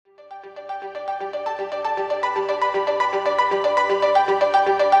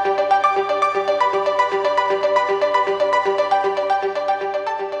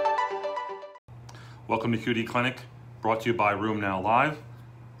Welcome to QD Clinic, brought to you by RheumNow Live.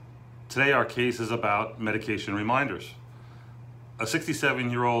 Today our case is about medication reminders. A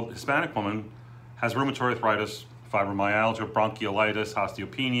 67-year-old Hispanic woman has rheumatoid arthritis, fibromyalgia, bronchiolitis,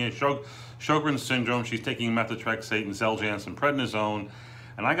 osteopenia, Sjogren's syndrome. She's taking methotrexate and Xeljanz and prednisone,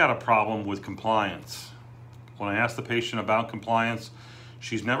 and I got a problem with compliance. When I asked the patient about compliance,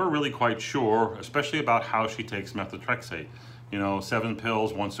 she's never really quite sure, especially about how she takes methotrexate. 7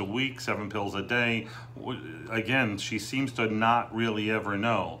 pills once a week, 7 pills a day. Again, she seems to not really ever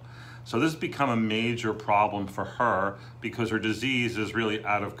know. So this has become a major problem for her because her disease is really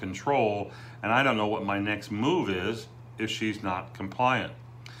out of control, and I don't know what my next move is if she's not compliant.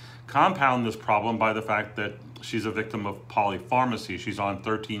 Compound this problem by the fact that she's a victim of polypharmacy. She's on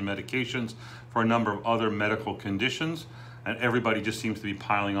 13 medications for a number of other medical conditions, and everybody just seems to be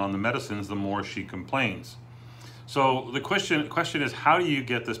piling on the medicines the more she complains. So the question is, how do you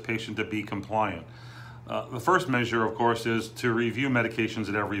get this patient to be compliant? The first measure, of course, is to review medications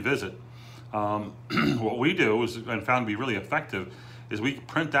at every visit. What we do is, and found to be really effective, is we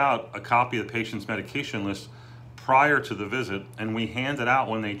print out a copy of the patient's medication list prior to the visit, and we hand it out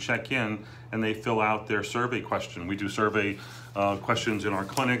when they check in and they fill out their survey question. We do survey questions in our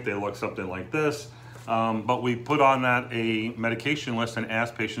clinic. They look something like this. But we put on that a medication list and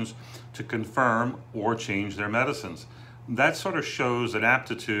ask patients to confirm or change their medicines. That sort of shows an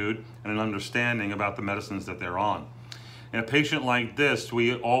aptitude and an understanding about the medicines that they're on. In a patient like this,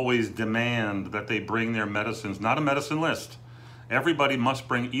 we always demand that they bring their medicines, not a medicine list. Everybody must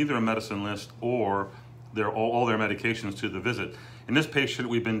bring either a medicine list or all their medications to the visit. In this patient,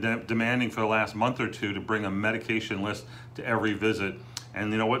 we've been demanding for the last month or two to bring a medication list to every visit. And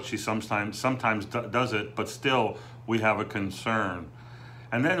you know what? She sometimes does it, but still we have a concern.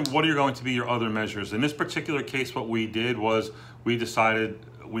 And then what are going to be your other measures? In this particular case, what we did was we decided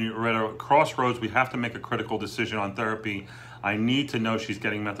we were at a crossroads. We have to make a critical decision on therapy. I need to know she's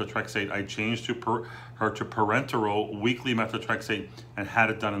getting methotrexate. I changed her to parenteral weekly methotrexate and had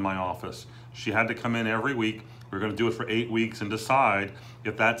it done in my office. She had to come in every week. We're going to do it for 8 weeks and decide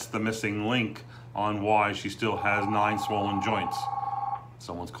if that's the missing link on why she still has 9 swollen joints.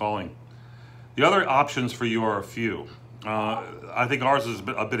 Someone's calling. The other options for you are a few. I think ours is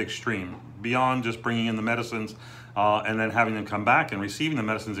a bit extreme. Beyond just bringing in the medicines and then having them come back and receiving the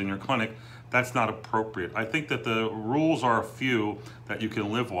medicines in your clinic, that's not appropriate. I think that the rules are a few that you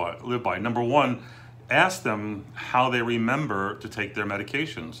can live by. Number one, ask them how they remember to take their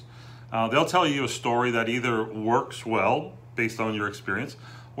medications. They'll tell you a story that either works well, based on your experience,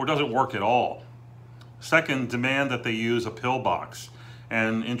 or doesn't work at all. Second, demand that they use a pill box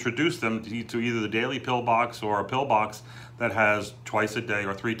and introduce them to either the daily pill box or a pill box that has twice a day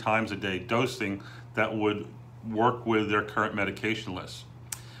or 3 times a day dosing that would work with their current medication list.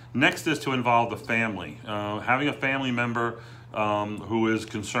 Next is to involve the family. Having a family member who is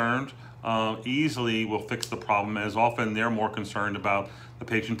concerned easily will fix the problem, as often they're more concerned about the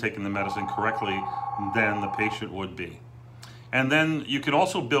patient taking the medicine correctly than the patient would be. And then you can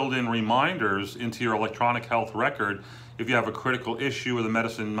also build in reminders into your electronic health record if you have a critical issue or the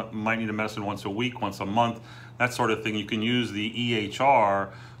medicine might need a medicine once a week, once a month, that sort of thing. You can use the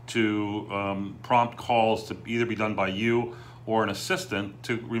EHR to prompt calls to either be done by you or an assistant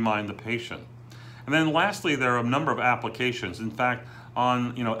to remind the patient. And then lastly, there are a number of applications. In fact,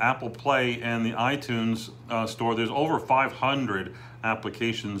 on Apple Play and the iTunes store, there's over 500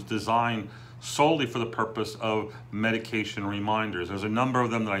 applications designed solely for the purpose of medication reminders. There's a number of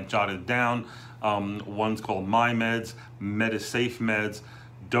them that I jotted down. One's called MyMeds, Medisafe Meds,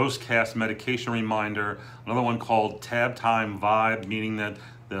 DoseCast medication reminder, another one called Tab Time Vibe, meaning that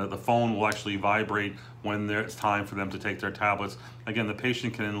the phone will actually vibrate when it's time for them to take their tablets. Again, the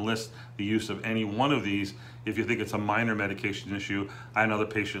patient can enlist the use of any one of these if you think it's a minor medication issue. I had another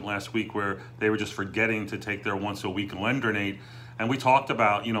patient last week where they were just forgetting to take their once a week Alendronate, and we talked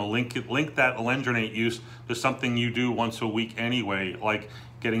about, link that Alendronate use to something you do once a week anyway, like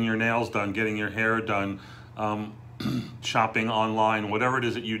getting your nails done, getting your hair done, shopping online, whatever it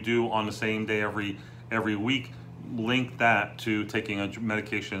is that you do on the same day every week. Link that to taking a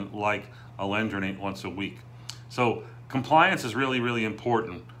medication like Alendronate once a week. So compliance is really, really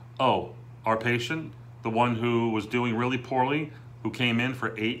important. Oh, our patient, the one who was doing really poorly, who came in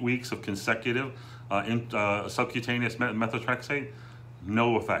for 8 weeks of consecutive subcutaneous methotrexate,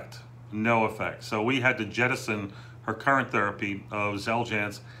 no effect. So we had to jettison her current therapy of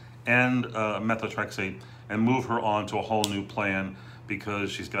Xeljanz and methotrexate and move her on to a whole new plan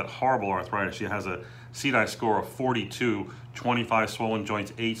because she's got horrible arthritis. She has a CDAI score of 42, 25 swollen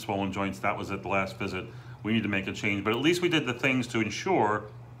joints, 8 swollen joints. That was at the last visit. We need to make a change, but at least we did the things to ensure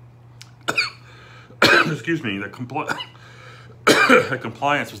excuse me, that that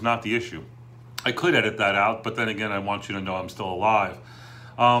compliance was not the issue. I could edit that out, but then again, I want you to know I'm still alive.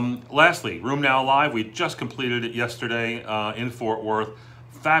 Lastly, Room Now Live, we just completed it yesterday in Fort Worth.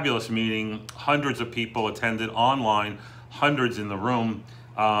 Fabulous meeting, hundreds of people attended online, hundreds in the room.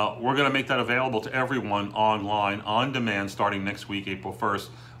 We're gonna make that available to everyone online, on demand, starting next week, April 1st.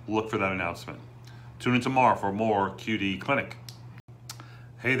 Look for that announcement. Tune in tomorrow for more QD Clinic.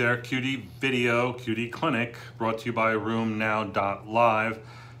 Hey there, QD Video, QD Clinic, brought to you by RoomNow.live.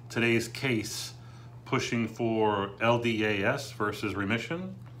 Today's case, pushing for LDAS versus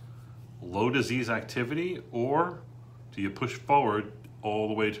remission, low disease activity, or do you push forward all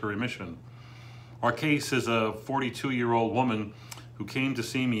the way to remission? Our case is a 42-year-old woman who came to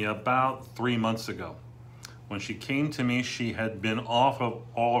see me about 3 months ago. When she came to me, she had been off of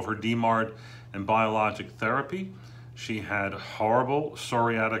all of her DMARD and biologic therapy. She had horrible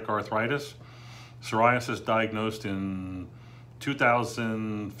psoriatic arthritis, psoriasis diagnosed in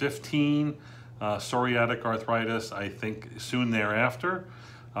 2015, psoriatic arthritis, I think, soon thereafter.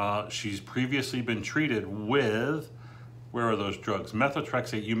 She's previously been treated with, where are those drugs?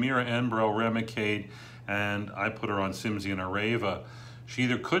 Methotrexate, Humira, Enbrel, Remicade, and I put her on Cimzia and Areva. She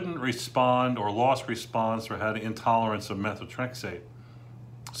either couldn't respond or lost response or had intolerance of methotrexate.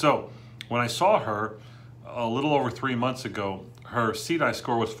 So when I saw her a little over 3 months ago, her CDAI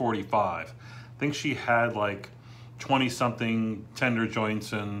score was 45. I think she had like 20-something tender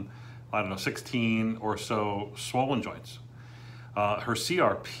joints and, I don't know, 16 or so swollen joints. Her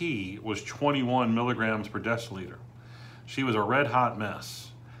CRP was 21 milligrams per deciliter. She was a red hot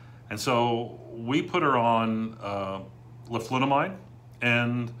mess. And so we put her on leflunomide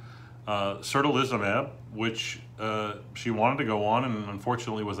and certolizumab, which she wanted to go on and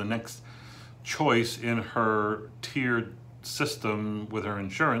unfortunately was the next choice in her tiered system with her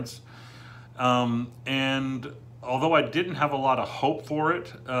insurance. And although I didn't have a lot of hope for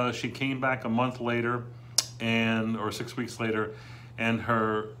it, she came back a month later or 6 weeks later, and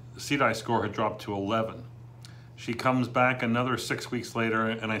her CDAI score had dropped to 11. She comes back another 6 weeks later,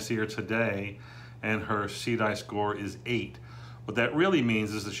 and I see her today, and her CDAI score is 8. What that really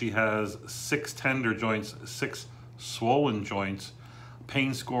means is that she has 6 tender joints, 6 swollen joints,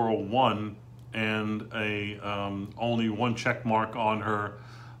 pain score of 1, and only 1 check mark on her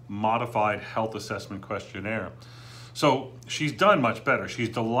modified health assessment questionnaire. So she's done much better. She's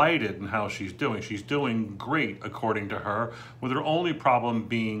delighted in how she's doing. She's doing great, according to her, with her only problem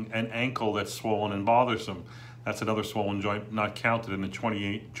being an ankle that's swollen and bothersome. That's another swollen joint not counted in the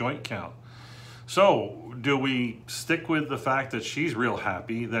 28 joint count. So do we stick with the fact that she's real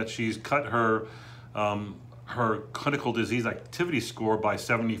happy, that she's cut her clinical disease activity score by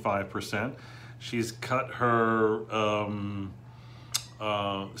 75%. She's cut her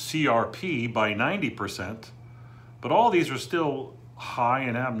CRP by 90%, but all these are still high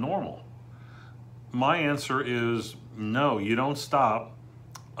and abnormal. My answer is no, you don't stop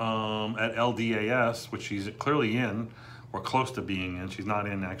at LDAS, which she's clearly in, or close to being in. She's not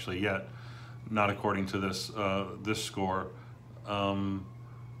in actually yet, not according to this score.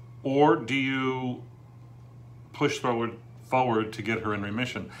 Or do you push forward to get her in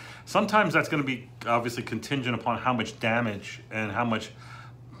remission? Sometimes that's going to be obviously contingent upon how much damage and how much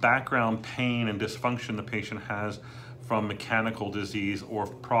background pain and dysfunction the patient has from mechanical disease or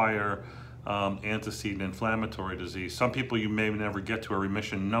prior antecedent inflammatory disease. Some people, you may never get to a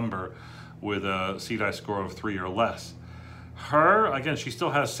remission number with a CDAI score of 3 or less. Her, again, she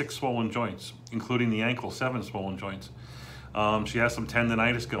still has 6 swollen joints, including the ankle, 7 swollen joints. She has some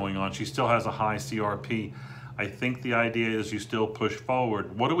tendonitis going on. She still has a high CRP. I think the idea is you still push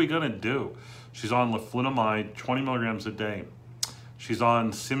forward. What are we gonna do? She's on leflunomide, 20 milligrams a day. She's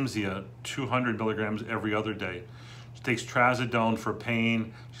on Cimzia, 200 milligrams every other day. She takes trazodone for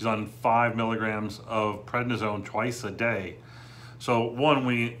pain. She's on 5 milligrams of prednisone twice a day. So one,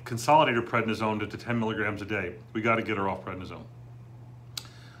 we consolidated prednisone to 10 milligrams a day. We gotta get her off prednisone.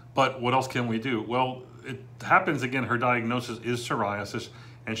 But what else can we do? Well, it happens again, her diagnosis is psoriasis,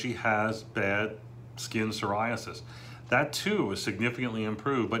 and she has bad skin psoriasis. That too is significantly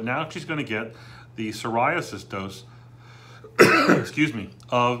improved, but now she's gonna get the psoriasis dose excuse me,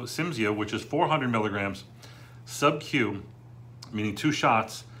 of Cimzia, which is 400 milligrams sub-Q, meaning 2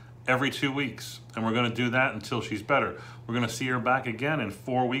 shots every 2 weeks. And we're gonna do that until she's better. We're gonna see her back again in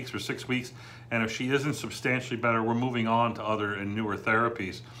 4 weeks or 6 weeks. And if she isn't substantially better, we're moving on to other and newer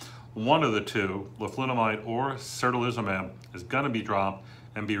therapies. One of the two, leflunomide or certolizumab, is gonna be dropped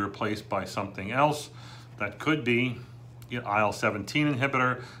and be replaced by something else. That could be an IL-17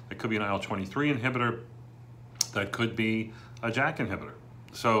 inhibitor, that could be an IL-23 inhibitor, that could be a JAK inhibitor.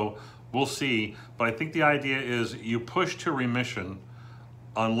 So We'll see, but I think the idea is you push to remission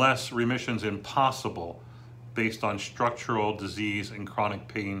unless remission's impossible based on structural disease and chronic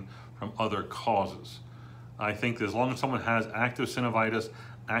pain from other causes. I think as long as someone has active synovitis,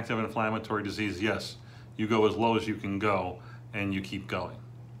 active inflammatory disease, yes, you go as low as you can go and you keep going.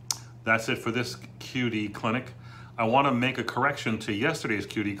 That's it for this QD clinic. I want to make a correction to yesterday's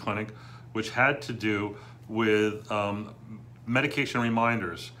QD clinic, which had to do with medication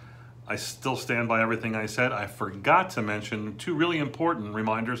reminders. I still stand by everything I said. I forgot to mention two really important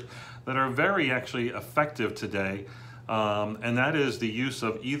reminders that are very actually effective today, and that is the use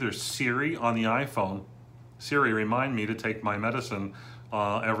of either Siri on the iPhone. Siri, remind me to take my medicine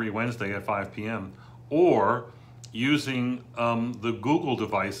every Wednesday at 5 p.m. or using the Google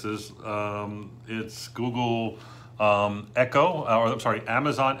devices. It's Google Echo, or I'm sorry,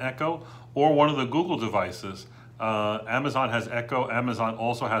 Amazon Echo, or one of the Google devices. Amazon has Echo. Amazon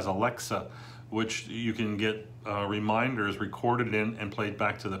also has Alexa, which you can get reminders recorded in and played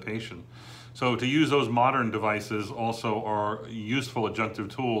back to the patient. So to use those modern devices also are useful adjunctive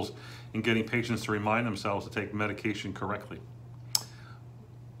tools in getting patients to remind themselves to take medication correctly.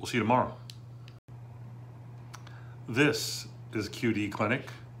 We'll see you tomorrow. This is QD Clinic.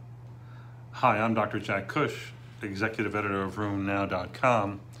 Hi, I'm Dr. Jack Cush, executive editor of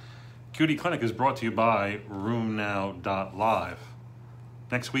RheumNow.com. QD Clinic is brought to you by RheumNow.live.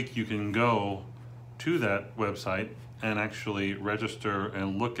 Next week you can go to that website and actually register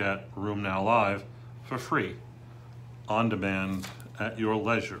and look at RheumNow Live for free, on demand, at your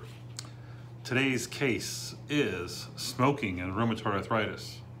leisure. Today's case is smoking and rheumatoid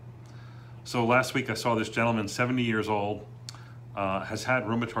arthritis. So last week I saw this gentleman, 70 years old, has had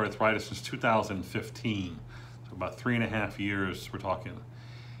rheumatoid arthritis since 2015, so about 3.5 years we're talking.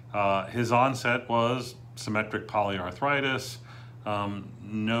 His onset was symmetric polyarthritis,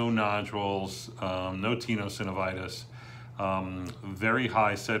 no nodules, no tenosynovitis, very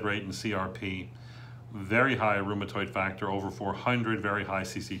high SED rate and CRP, very high rheumatoid factor, over 400, very high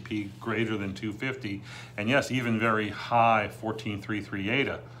CCP, greater than 250, and yes, even very high 14-3-3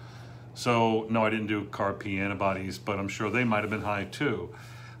 eta. So no, I didn't do CAR-P antibodies, but I'm sure they might have been high too.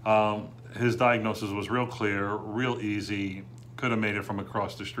 His diagnosis was real clear, real easy, could have made it from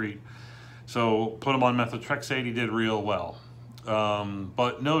across the street. So put him on methotrexate, he did real well.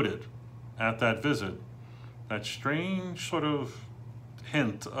 But noted at that visit, that strange sort of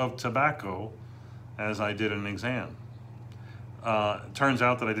hint of tobacco as I did an exam. Turns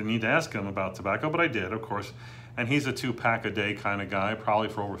out that I didn't need to ask him about tobacco, but I did, of course. And he's a 2-pack a day kind of guy, probably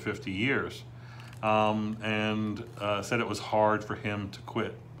for over 50 years. And said it was hard for him to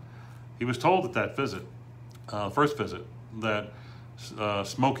quit. He was told at that visit, first visit, that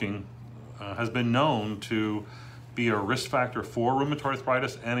smoking has been known to be a risk factor for rheumatoid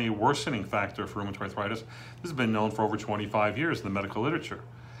arthritis and a worsening factor for rheumatoid arthritis. This has been known for over 25 years in the medical literature.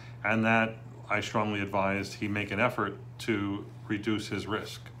 And that I strongly advised he make an effort to reduce his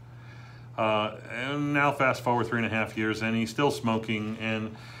risk. And now fast forward 3.5 years and he's still smoking,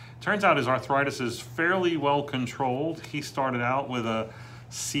 and turns out his arthritis is fairly well controlled. He started out with a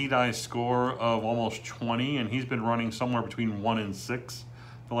CDAI score of almost 20, and he's been running somewhere between 1 and 6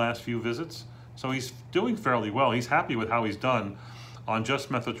 the last few visits. So he's doing fairly well. He's happy with how he's done on just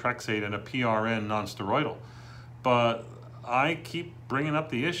methotrexate and a PRN non-steroidal. But I keep bringing up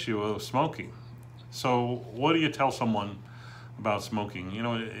the issue of smoking. So what do you tell someone about smoking? You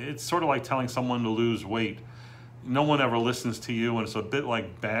know, it's sort of like telling someone to lose weight. No one ever listens to you, and it's a bit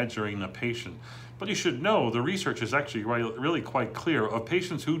like badgering a patient. But you should know the research is actually really quite clear. Of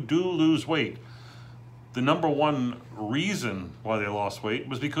patients who do lose weight, the number one reason why they lost weight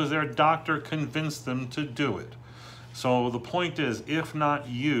was because their doctor convinced them to do it. So the point is, if not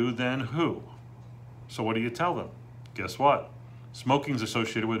you, then who? So what do you tell them? Guess what? Smoking is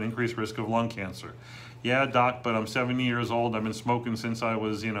associated with increased risk of lung cancer. Yeah, doc, but I'm 70 years old. I've been smoking since I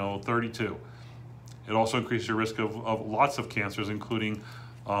was, 32. It also increases your risk of lots of cancers, including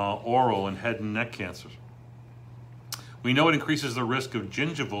oral and head and neck cancers. We know it increases the risk of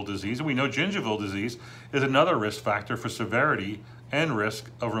gingival disease, and we know gingival disease is another risk factor for severity and risk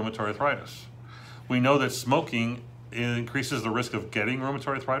of rheumatoid arthritis. We know that smoking increases the risk of getting rheumatoid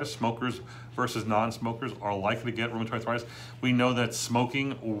arthritis. Smokers versus non-smokers are likely to get rheumatoid arthritis. We know that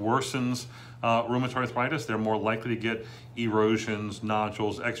smoking worsens rheumatoid arthritis. They're more likely to get erosions,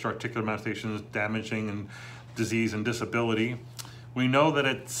 nodules, extra-articular manifestations, damaging and disease and disability. We know that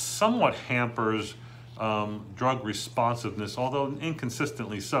it somewhat hampers drug responsiveness, although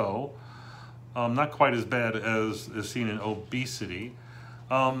inconsistently so. Not quite as bad as is seen in obesity.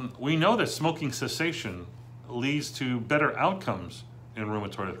 We know that smoking cessation leads to better outcomes in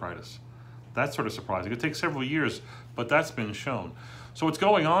rheumatoid arthritis. That's sort of surprising. It takes several years, but that's been shown. So what's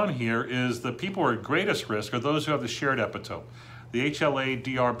going on here is the people who are at greatest risk are those who have the shared epitope. The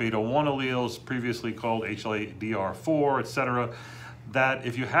HLA-DR beta-1 alleles, previously called HLA-DR4, etc., that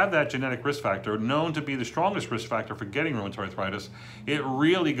if you have that genetic risk factor, known to be the strongest risk factor for getting rheumatoid arthritis, it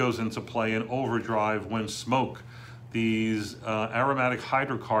really goes into play in overdrive when smoke, these aromatic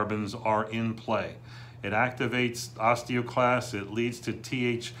hydrocarbons are in play. It activates osteoclasts, it leads to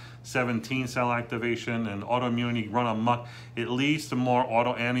Th17 cell activation and autoimmunity run amok. It leads to more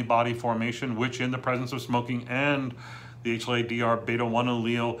autoantibody formation, which in the presence of smoking and the HLA-DR beta-1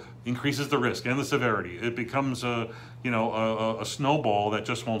 allele increases the risk and the severity. It becomes a snowball that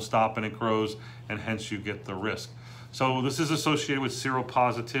just won't stop, and it grows, and hence you get the risk. So this is associated with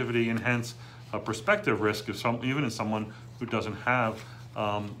seropositivity and hence a prospective risk of even in someone who doesn't have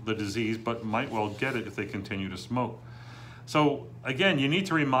the disease but might well get it if they continue to smoke. So again, you need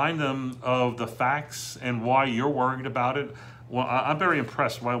to remind them of the facts and why you're worried about it. Well, I'm very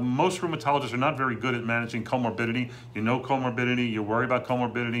impressed. While most rheumatologists are not very good at managing comorbidity, you know comorbidity, you worry about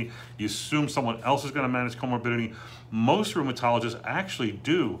comorbidity, you assume someone else is going to manage comorbidity. Most rheumatologists actually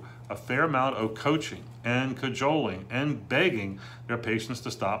do a fair amount of coaching and cajoling and begging their patients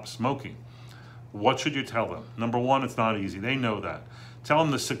to stop smoking. What should you tell them? Number one, it's not easy. They know that. Tell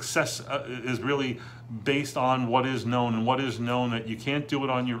them the success is really based on what is known, and what is known that you can't do it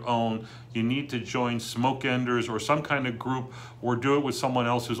on your own. You need to join Smoke Enders or some kind of group, or do it with someone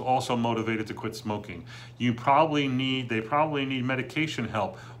else who's also motivated to quit smoking. They probably need medication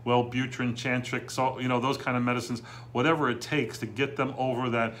help, Wellbutrin, Chantix, those kind of medicines, whatever it takes to get them over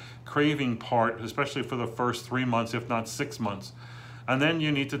that craving part, especially for the first 3 months, if not 6 months. And then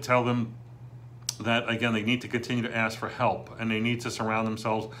you need to tell them that, again, they need to continue to ask for help, and they need to surround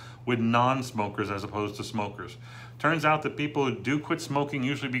themselves with non-smokers as opposed to smokers. Turns out that people who do quit smoking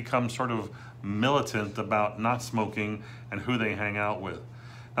usually become sort of militant about not smoking and who they hang out with.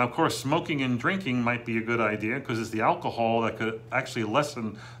 Now, of course, smoking and drinking might be a good idea because it's the alcohol that could actually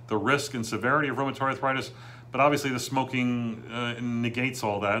lessen the risk and severity of rheumatoid arthritis, but obviously the smoking negates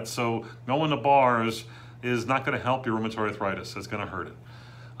all that. So going to bars is not going to help your rheumatoid arthritis. It's going to hurt it.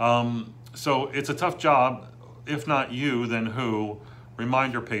 So it's a tough job. If not you, then who?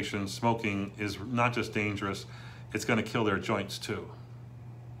 Remind your patients smoking is not just dangerous, it's going to kill their joints too.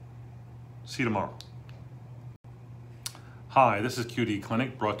 See you tomorrow. Hi, this is QD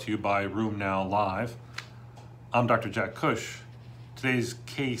Clinic, brought to you by RheumNow Live. I'm Dr. Jack Cush. Today's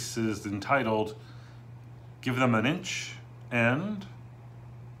case is entitled, Give Them an Inch, and,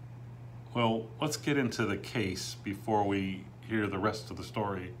 well, let's get into the case before we hear the rest of the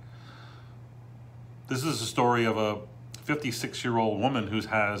story. This is a story of a 56-year-old woman who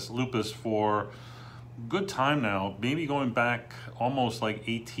has lupus for a good time now, maybe going back almost like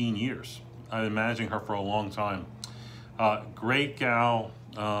 18 years. I've been managing her for a long time. Great gal,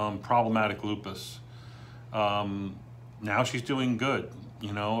 problematic lupus. Now she's doing good.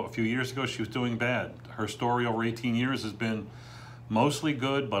 A few years ago she was doing bad. Her story over 18 years has been mostly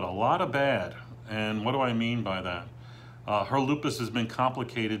good, but a lot of bad. And what do I mean by that? Her lupus has been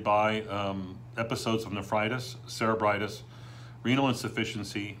complicated by episodes of nephritis, cerebritis, renal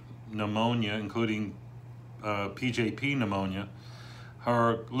insufficiency, pneumonia, including PJP pneumonia.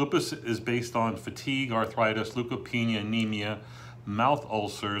 Her lupus is based on fatigue, arthritis, leukopenia, anemia, mouth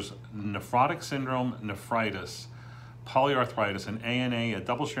ulcers, nephrotic syndrome, nephritis, polyarthritis, an ANA, a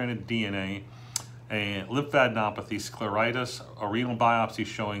double-stranded DNA, a lymphadenopathy, scleritis, a renal biopsy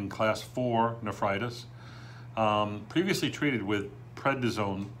showing class 4 nephritis, previously treated with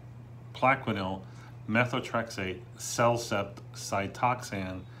prednisone, Plaquenil, methotrexate, Cellcept,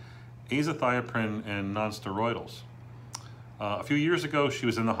 Cytoxan, azathioprine, and nonsteroidals. A few years ago, she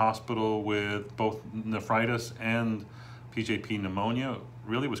was in the hospital with both nephritis and PJP pneumonia,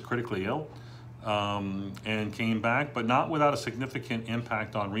 really was critically ill, and came back, but not without a significant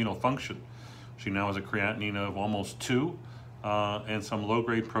impact on renal function. She now has a creatinine of almost 2 and some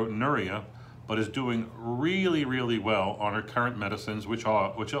low-grade proteinuria, but is doing really, really well on her current medicines, which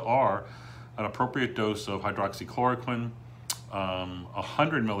are an appropriate dose of hydroxychloroquine,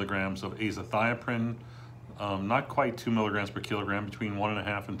 100 milligrams of azathioprine, not quite 2 milligrams per kilogram, between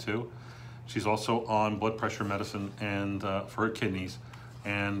 1.5 and 2. She's also on blood pressure medicine and for her kidneys,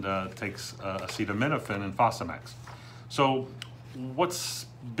 and takes acetaminophen and Fosamax. So what's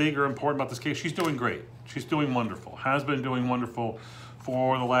big or important about this case? She's doing great. She's doing wonderful, has been doing wonderful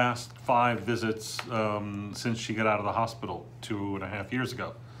for the last 5 visits since she got out of the hospital 2.5 years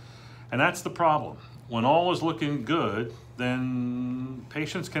ago. And that's the problem. When all is looking good, then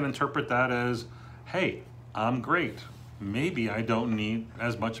patients can interpret that as, hey, I'm great. maybe I don't need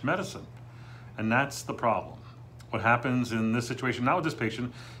as much medicine. And that's the problem. What happens in this situation now with this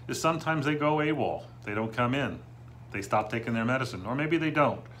patient is sometimes they go AWOL. They don't come in. They stop taking their medicine, or maybe they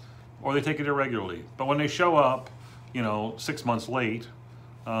don't, or they take it irregularly. But when they show up, 6 months late,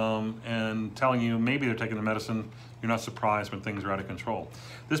 and telling you maybe they're taking the medicine, you're not surprised when things are out of control.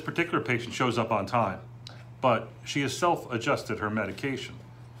 This particular patient shows up on time, but she has self-adjusted her medication.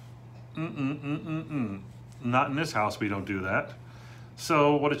 Not in this house, we don't do that.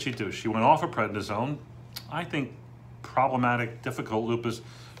 So what did she do? She went off of prednisone. I think problematic, difficult lupus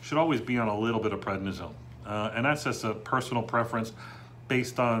should always be on a little bit of prednisone. And that's just a personal preference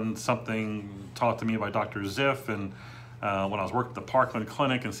based on something taught to me by Dr. Ziff, and when I was working at the Parkland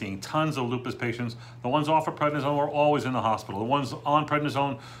Clinic and seeing tons of lupus patients, the ones off of prednisone were always in the hospital. The ones on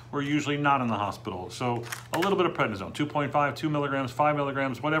prednisone were usually not in the hospital. So a little bit of prednisone, 2.5, 2 milligrams, 5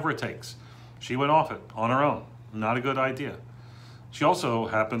 milligrams, whatever it takes. She went off it on her own. Not a good idea. She also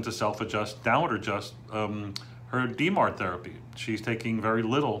happened to self-adjust, downward adjust her DMARD therapy. She's taking very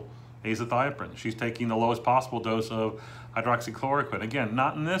little azathioprine. She's taking the lowest possible dose of hydroxychloroquine. Again,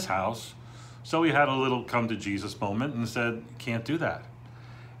 not in this house. So we had a little come to Jesus moment and said, can't do that.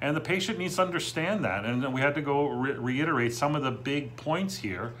 And the patient needs to understand that. And then we had to go reiterate some of the big points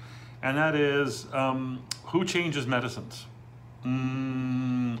here. And that is, who changes medicines?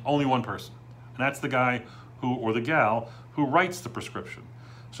 Only one person. And that's the guy who, or the gal, who writes the prescription.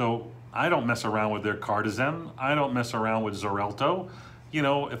 So I don't mess around with their Cardizem. I don't mess around with Xarelto.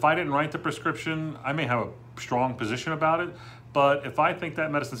 If I didn't write the prescription, I may have a strong position about it. But if I think that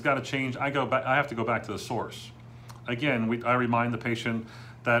medicine's got to change, I have to go back to the source. Again, I remind the patient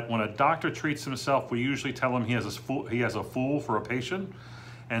that when a doctor treats himself, we usually tell him he has a fool for a patient.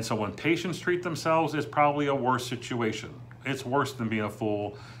 And so when patients treat themselves, it's probably a worse situation. It's worse than being a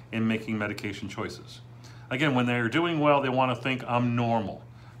fool in making medication choices. Again, when they're doing well, they want to think, I'm normal.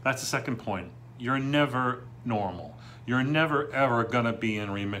 That's the second point. You're never normal. You're never, ever going to be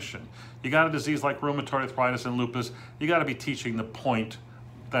in remission. You got a disease like rheumatoid arthritis and lupus, you got to be teaching the point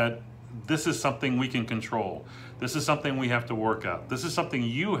that this is something we can control. This is something we have to work out. This is something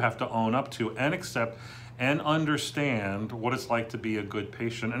you have to own up to and accept and understand what it's like to be a good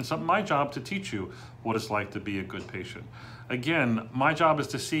patient. And it's my job to teach you what it's like to be a good patient. Again, my job is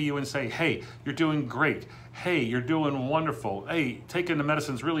to see you and say, hey, you're doing great. Hey, you're doing wonderful. Hey, taking the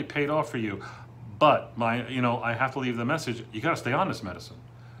medicine's really paid off for you. But I have to leave the message, you got to stay on this medicine.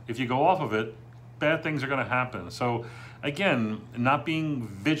 If you go off of it, bad things are going to happen. So again, not being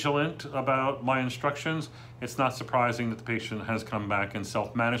vigilant about my instructions, it's not surprising that the patient has come back and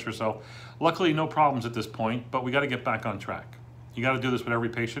self-managed herself. Luckily, no problems at this point, but we got to get back on track. You got to do this with every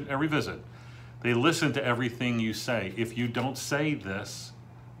patient, every visit. They listen to everything you say. If you don't say this,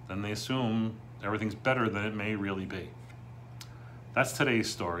 then they assume everything's better than it may really be. That's today's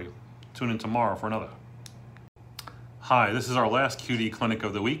story. Tune in tomorrow for another. Hi, this is our last QD clinic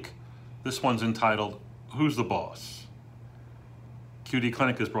of the week. This one's entitled, Who's the Boss? QD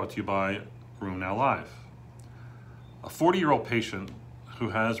clinic is brought to you by RheumNow Live. A 40-year-old patient who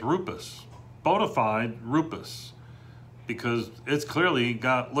has lupus, bona fide lupus, because it's clearly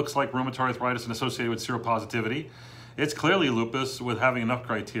looks like rheumatoid arthritis and associated with seropositivity. It's clearly lupus with having enough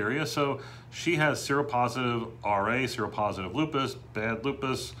criteria. So she has seropositive RA, seropositive lupus, bad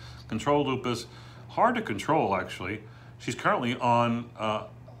lupus, controlled lupus, hard to control actually. She's currently on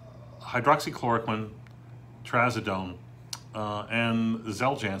hydroxychloroquine, trazodone, and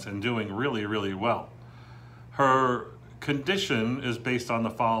Xeljanz and doing really, really well. Her condition is based on the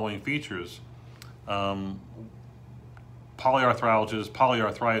following features. Polyarthralgias,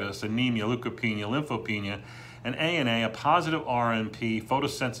 polyarthritis, anemia, leukopenia, lymphopenia, and ANA, a positive RNP,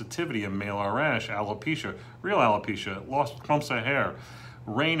 photosensitivity of malar rash, alopecia, real alopecia, lost clumps of hair,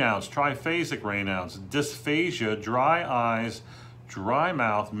 Raynaud's, triphasic Raynaud's, dysphagia, dry eyes, dry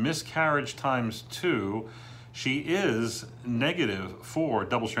mouth, miscarriage ×2. She is negative for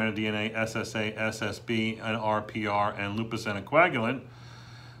double-stranded DNA, SSA, SSB, and RPR, and lupus anticoagulant.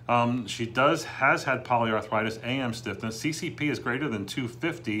 She has had polyarthritis, AM stiffness, CCP is greater than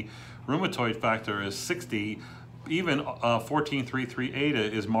 250, rheumatoid factor is 60, even 14-3-3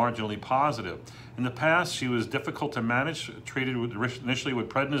 ADA is marginally positive. In the past, she was difficult to manage, treated initially with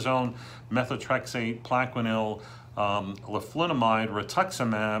prednisone, methotrexate, Plaquenil, leflunomide,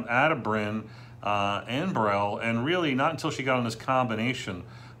 rituximab, Adabrin, Enbrel, and really not until she got on this combination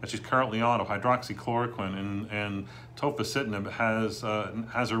that she's currently on of hydroxychloroquine and tofacitinib has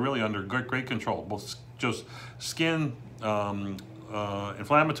her really under great control, both just skin,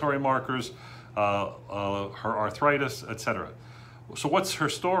 inflammatory markers, her arthritis, etc. So what's her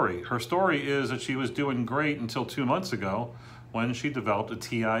story? Her story is that she was doing great until 2 months ago when she developed a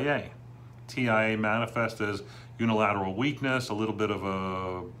TIA. TIA manifests as unilateral weakness, a little bit of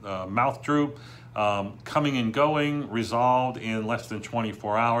a mouth droop, coming and going, resolved in less than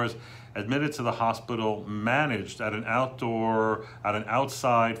 24 hours, admitted to the hospital, managed at an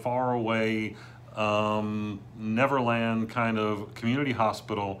outside, far away, Neverland kind of community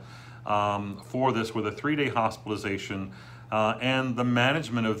hospital for this with a 3-day hospitalization. And the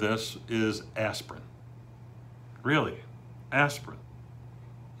management of this is aspirin. Really, aspirin.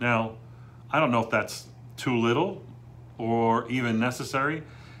 Now, I don't know if that's too little or even necessary.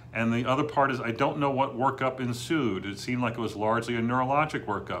 And the other part is I don't know what workup ensued. It seemed like it was largely a neurologic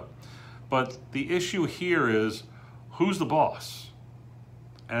workup. But the issue here is who's the boss?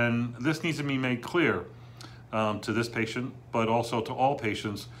 And this needs to be made clear to this patient, but also to all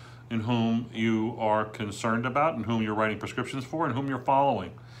patients in whom you are concerned about, and whom you're writing prescriptions for, and whom you're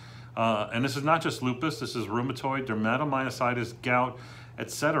following. And this is not just lupus, this is rheumatoid, dermatomyositis, gout,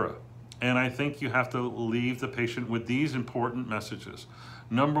 etc. And I think you have to leave the patient with these important messages.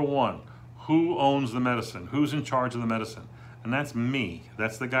 Number one, who owns the medicine? Who's in charge of the medicine? And that's me.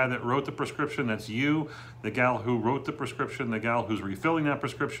 That's the guy that wrote the prescription. That's you, the gal who wrote the prescription, the gal who's refilling that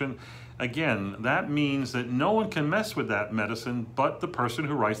prescription. Again, that means that no one can mess with that medicine but the person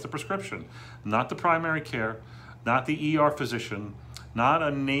who writes the prescription. Not the primary care, not the ER physician, not a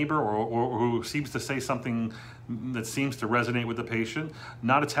neighbor or who seems to say something that seems to resonate with the patient,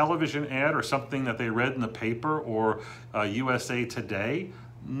 not a television ad or something that they read in the paper or USA Today.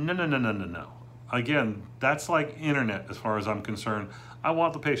 No. Again, that's like internet as far as I'm concerned. I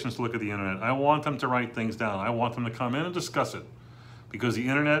want the patients to look at the internet. I want them to write things down. I want them to come in and discuss it, because the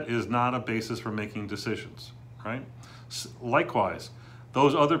internet is not a basis for making decisions, right? Likewise,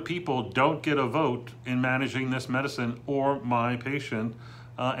 those other people don't get a vote in managing this medicine or my patient.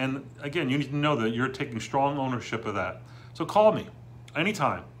 And again, you need to know that you're taking strong ownership of that. So call me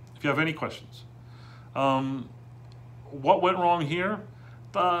anytime if you have any questions. What went wrong here?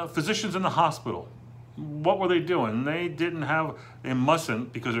 Physicians in the hospital, what were they doing? They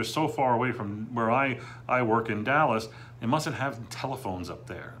mustn't, because they're so far away from where I work in Dallas, they mustn't have telephones up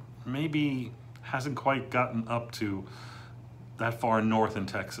there. Maybe hasn't quite gotten up to that far north in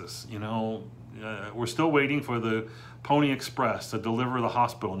Texas. You know, we're still waiting for the Pony Express to deliver the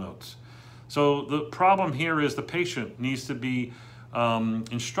hospital notes. So the problem here is the patient needs to be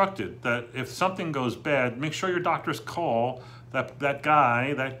instructed that if something goes bad, make sure your doctors call that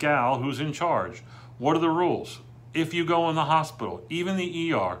guy, that gal who's in charge. What are the rules? If you go in the hospital, even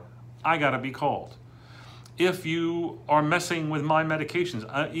the ER, I gotta be called. If you are messing with my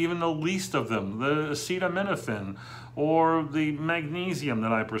medications, even the least of them, the acetaminophen or the magnesium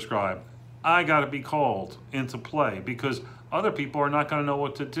that I prescribe, I gotta be called into play, because other people are not gonna know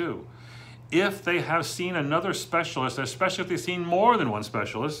what to do. If they have seen another specialist, especially if they've seen more than one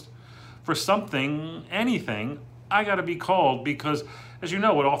specialist, for something, anything, I gotta be called, because as you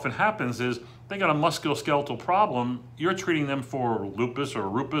know, what often happens is they got a musculoskeletal problem, you're treating them for lupus or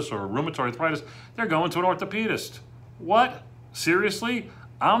rheumatoid arthritis, they're going to an orthopedist. What? Seriously?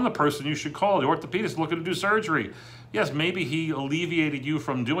 I'm the person you should call, the orthopedist looking to do surgery. Yes, maybe he alleviated you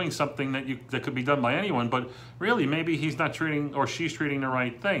from doing something that could be done by anyone, but really maybe he's not treating, or she's treating the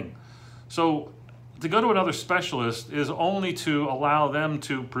right thing. So to go to another specialist is only to allow them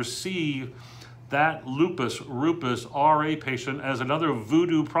to perceive that lupus RA patient as another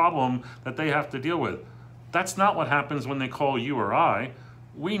voodoo problem that they have to deal with. That's not what happens when they call you or I.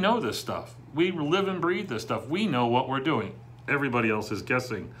 We know this stuff. We live and breathe this stuff. We know what we're doing. Everybody else is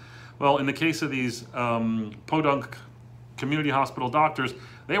guessing. Well, in the case of these podunk community hospital doctors,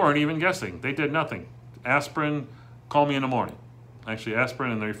 they weren't even guessing. They did nothing. Aspirin, call me in the morning. Actually,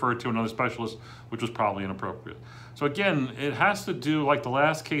 aspirin, and they referred to another specialist, which was probably inappropriate. So again, it has to do, like the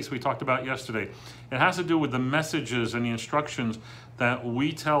last case we talked about yesterday, it has to do with the messages and the instructions that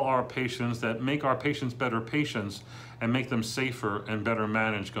we tell our patients that make our patients better patients and make them safer and better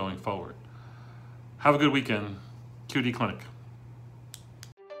managed going forward. Have a good weekend. QD Clinic.